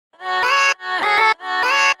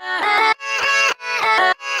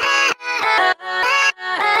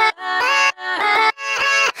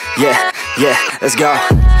Yeah, let's go.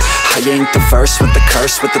 I ain't the first with the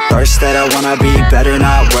curse, with the thirst that I wanna be better,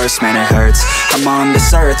 not worse, man it hurts. I'm on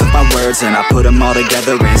this earth with my words and I put them all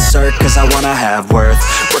together, insert, cause I wanna have worth.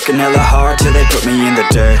 Working hella hard till they put me in the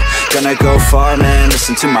dirt. Gonna go far, man,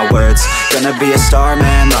 listen to my words. Gonna be a star,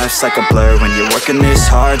 man, life's like a blur. When you're working this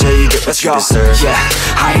hard, yeah, you get what you deserve. Yeah,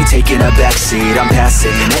 I ain't taking a backseat, I'm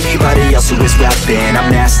passing anybody else who is rapping, I'm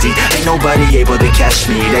nasty. Ain't nobody able to catch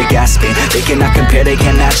me, they gasping. They cannot compare, they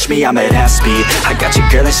can't match me, I'm at half speed. I got your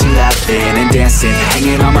girl and she laughing and dancing,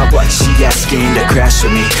 hanging on my butt, she asking to crash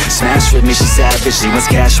with me. Smash with me, she savage, she wants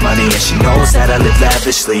cash money, and she knows that I live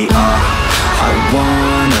lavishly. I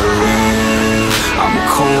wanna live, I'm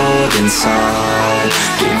cold inside.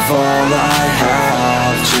 Give all I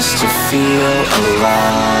have just to feel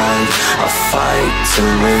alive. I fight to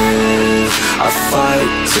live, I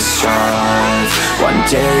fight to strive. One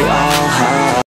day I'll have